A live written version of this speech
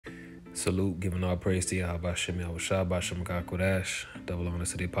Salute, giving all praise to Yahweh Shem Yahushua, Bashem Kodash, double honor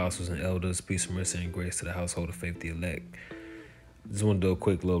to the apostles and elders, peace, mercy, and grace to the household of faith, the elect. Just want to do a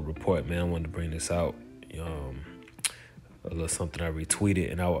quick little report, man. I wanted to bring this out. A little something I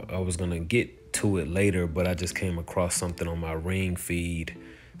retweeted, and I was going to get to it later, but I just came across something on my Ring feed.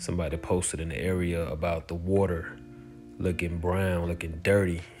 Somebody posted in the area about the water looking brown, looking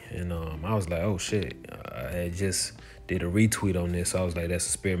dirty. And I was like, oh, shit. I had just did a retweet on this. So I was like, that's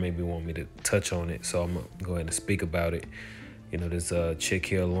the spirit maybe want me to touch on it. So I'm going to go ahead and speak about it. You know, this chick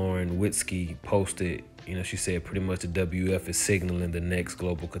here, Lauren Witzke, posted, she said pretty much the WF is signaling the next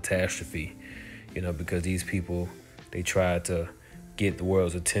global catastrophe, because these people, they tried to get the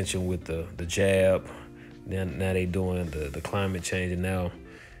world's attention with the jab. Now they doing the climate change, and now,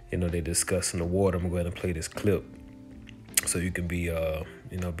 they discussing the water. I'm going to play this clip so you can be,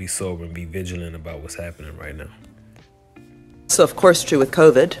 be sober and be vigilant about what's happening right now. So of course true with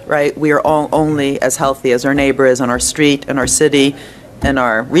COVID, right? We are all only as healthy as our neighbor is on our street, in our city, in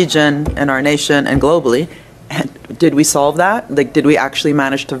our region, in our nation, and globally. And did we solve that? Like, did we actually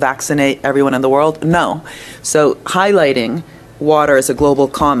manage to vaccinate everyone in the world? No. So highlighting water as a global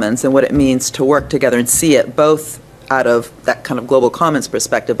commons and what it means to work together and see it both out of that kind of global commons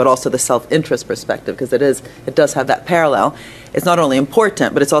perspective, but also the self-interest perspective, because it does have that parallel. It's not only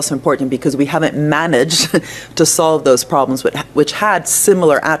important, but it's also important because we haven't managed to solve those problems which had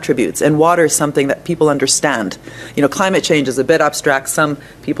similar attributes. And water is something that people understand. Climate change is a bit abstract. Some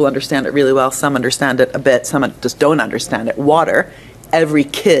people understand it really well. Some understand it a bit. Some just don't understand it. Water, every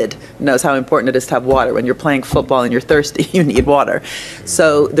kid knows how important it is to have water. When you're playing football and you're thirsty, you need water.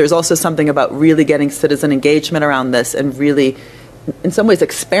 So there's also something about really getting citizen engagement around this and really, in some ways,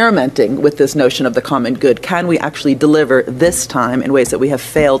 experimenting with this notion of the common good. Can we actually deliver this time in ways that we have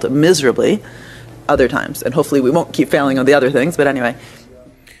failed miserably other times? And hopefully we won't keep failing on the other things, but anyway.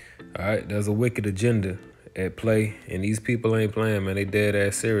 All right, there's a wicked agenda at play, and these people ain't playing, man. They dead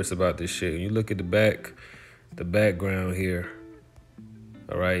ass serious about this shit. When you look at the background here,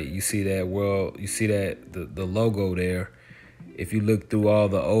 all right, you see that the logo there. If you look through all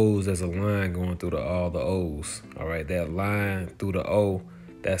the O's, there's a line going through all the O's. All right, that line through the O,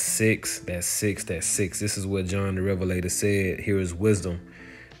 that's 6, that's 6, that's 6. This is what John the Revelator said. Here is wisdom.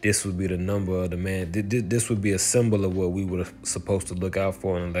 This would be the number of the man. This would be a symbol of what we were supposed to look out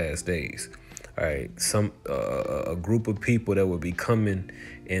for in the last days. All right, a group of people that would be coming,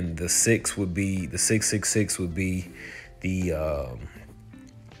 and the 666 would be the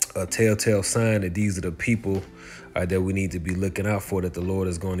a telltale sign that these are the people that we need to be looking out for, that the Lord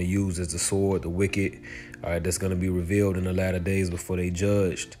is going to use as the sword, the wicked, that's going to be revealed in the latter days before they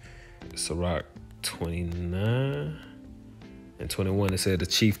judged. Sirach 29 and 21, it said the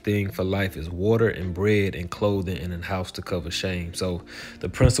chief thing for life is water and bread and clothing and a house to cover shame. So the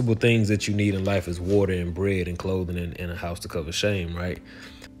principal things that you need in life is water and bread and clothing and a house to cover shame, right?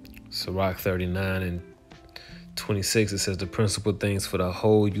 Sirach 39 and 26, it says the principal things for the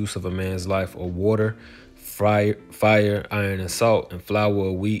whole use of a man's life are water, fire, iron, and salt, and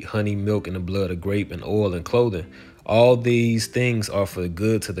flour, wheat, honey, milk, and the blood of grape, and oil, and clothing. All these things are for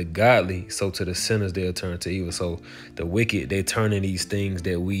good to the godly, so to the sinners they'll turn to evil. So the wicked, they're turning these things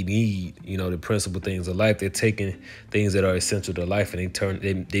that we need, the principal things of life. They're taking things that are essential to life, and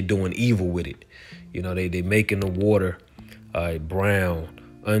they're doing evil with it. They making the water brown,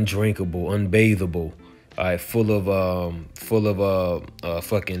 undrinkable, unbathable. All right, full of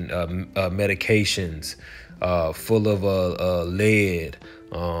medications, full of lead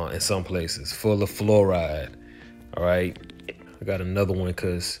in some places, full of fluoride. All right, I got another one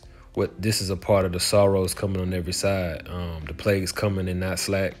because this is a part of the sorrows coming on every side. The plagues coming and not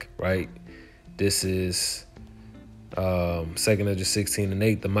slack. Right, this is 2 Esdras 16 and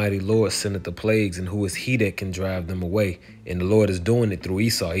 8, the mighty Lord sendeth the plagues, and who is he that can drive them away? And the Lord is doing it through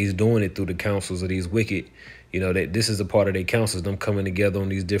Esau. He's doing it through the councils of these wicked. That this is a part of their councils, them coming together on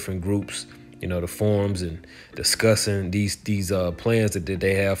these different groups, the forums, and discussing these plans that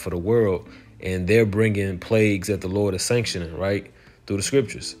they have for the world. And they're bringing plagues that the Lord is sanctioning, right, through the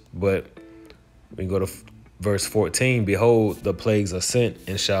scriptures. But we go to verse 14, behold, the plagues are sent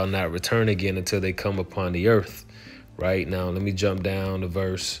and shall not return again until they come upon the earth. Right now, let me jump down to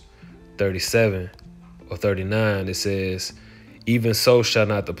verse 37 or 39. It says, even so shall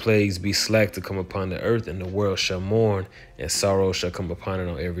not the plagues be slack to come upon the earth, and the world shall mourn, and sorrow shall come upon it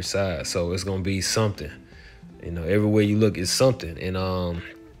on every side. So it's going to be something. Everywhere you look is something. And I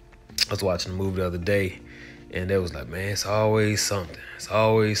was watching a movie the other day, and they was like, man, it's always something. It's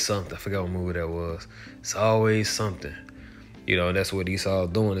always something. I forgot what movie that was. It's always something. And that's what Esau's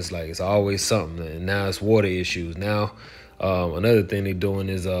doing. It's like, it's always something. And now it's water issues. Now Another thing they're doing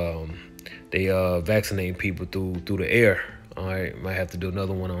is they vaccinating people through the air. All right, might have to do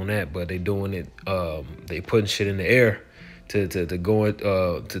another one on that, but they doing it. They putting shit in the air to go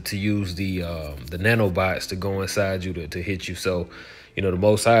to use the nanobots to go inside you to hit you. So, you know, the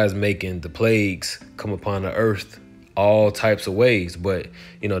Most High is making the plagues come upon the earth all types of ways. But,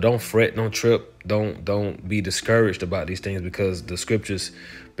 you know, don't fret, don't trip, don't be discouraged about these things, because the scriptures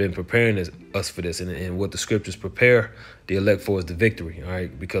been preparing us for this, and what the scriptures prepare the elect for is the victory. All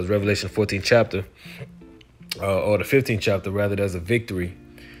right, because Revelation 14th chapter, or the 15th chapter rather, there's a victory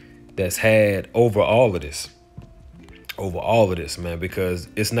that's had over all of this. Over all of this, man, because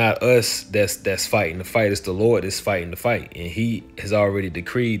it's not us that's fighting the fight. It's the Lord that's fighting the fight. And he has already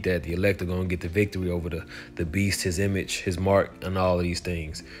decreed that the elect are going to get the victory over the beast, his image, his mark, and all of these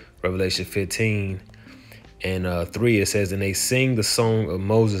things. Revelation 15 and 3, it says, and they sing the song of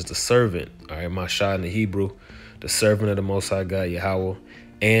Moses, the servant. All right, Mashah in the Hebrew, the servant of the Most High God, Yahweh,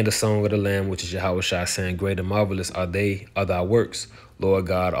 and the song of the Lamb, which is Yahweh Shai, saying, great and marvelous are thy works, Lord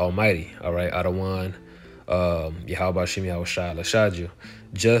God Almighty. All right, Adawan. Yahweh Shem Yahweh Shai Lashadju.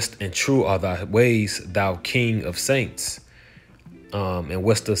 Just and true are thy ways, thou King of saints. And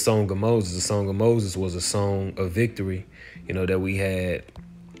what's the song of Moses? The song of Moses was a song of victory, you know, that we had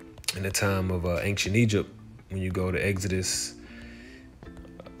in the time of ancient Egypt. When you go to Exodus,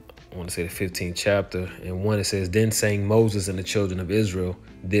 I want to say the 15th chapter, and 1, it says, then sang Moses and the children of Israel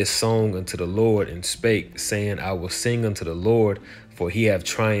this song unto the Lord, and spake, saying, I will sing unto the Lord, for he hath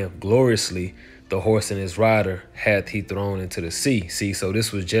triumphed gloriously. The horse and his rider hath he thrown into the sea. See, so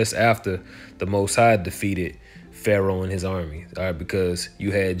this was just after the Most High defeated Pharaoh and his army. All right, because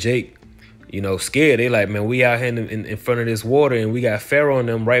you had Jake, you know, scared. They like, man, we out here in front of this water, and we got Pharaoh and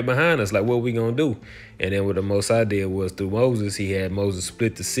them right behind us. Like, what we gonna do? And then what the Most High did was, through Moses, he had Moses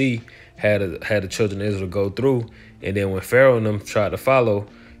split the sea, had the children of Israel go through, and then when Pharaoh and them tried to follow,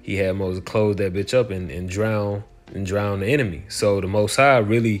 he had Moses close that bitch up and drown the enemy. So the Most High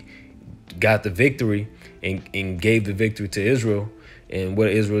really got the victory and gave the victory to Israel. And what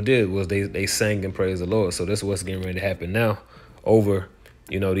Israel did was they sang and praised the Lord. So that's what's getting ready to happen now over,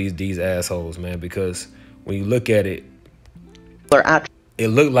 you know, these assholes, man. Because when you look at it, it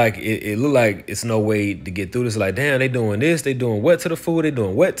looked like it's no way to get through this. Like, damn, they doing this, they doing wet to the food, they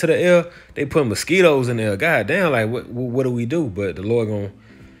doing wet to the air, they putting mosquitoes in there. God damn, like what do we do? But the Lord gonna,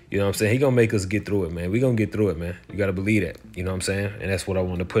 you know what I'm saying, he gonna make us get through it, man. We gonna get through it, man. You gotta believe that. You know what I'm saying? And that's what I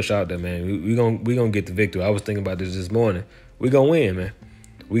want to push out there, man. We gonna get the victory. I was thinking about this morning. We gonna win, man.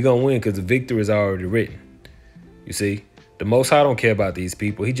 We gonna win because the victory is already written. You see, the Most High don't care about these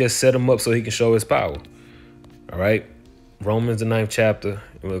people. He just set them up so he can show his power. All right, Romans the 9th chapter,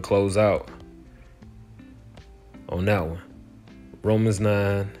 and we'll close out on that one. Romans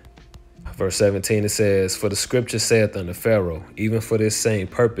 9. Verse 17, it says, for the scripture saith unto Pharaoh, even for this same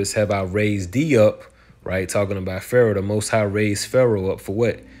purpose have I raised thee up, right? Talking about Pharaoh, the Most High raised Pharaoh up for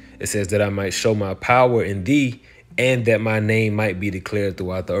what? It says that I might show my power in thee, and that my name might be declared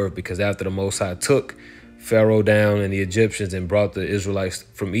throughout the earth. Because after the Most High took Pharaoh down and the Egyptians and brought the Israelites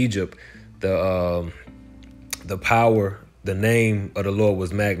from Egypt, the power, the name of the Lord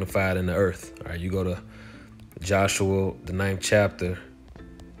was magnified in the earth. All right, you go to Joshua, the 9th chapter,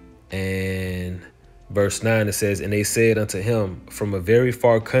 and verse 9, it says, and they said unto him, from a very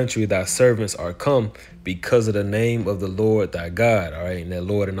far country thy servants are come, because of the name of the Lord thy God. All right, and that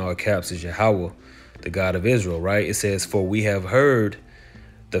Lord in all caps is Yahweh, the God of Israel, right? It says, for we have heard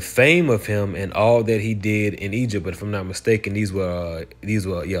the fame of him and all that he did in Egypt. But if I'm not mistaken, these were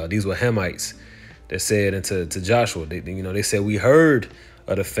Hamites that said unto Joshua, they said, we heard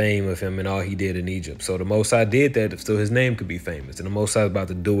of the fame of him and all he did in Egypt. So the Most High did that so his name could be famous. And the Most High is about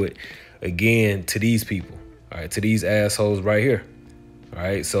to do it again to these people, all right, to these assholes right here. All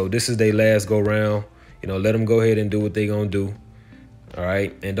right, so this is their last go round. You know, let them go ahead and do what they gonna do. All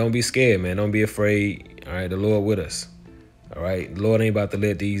right, and don't be scared, man. Don't be afraid. All right, the Lord with us. All right, the Lord ain't about to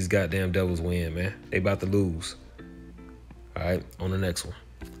let these goddamn devils win, man. They about to lose. All right, on the next one.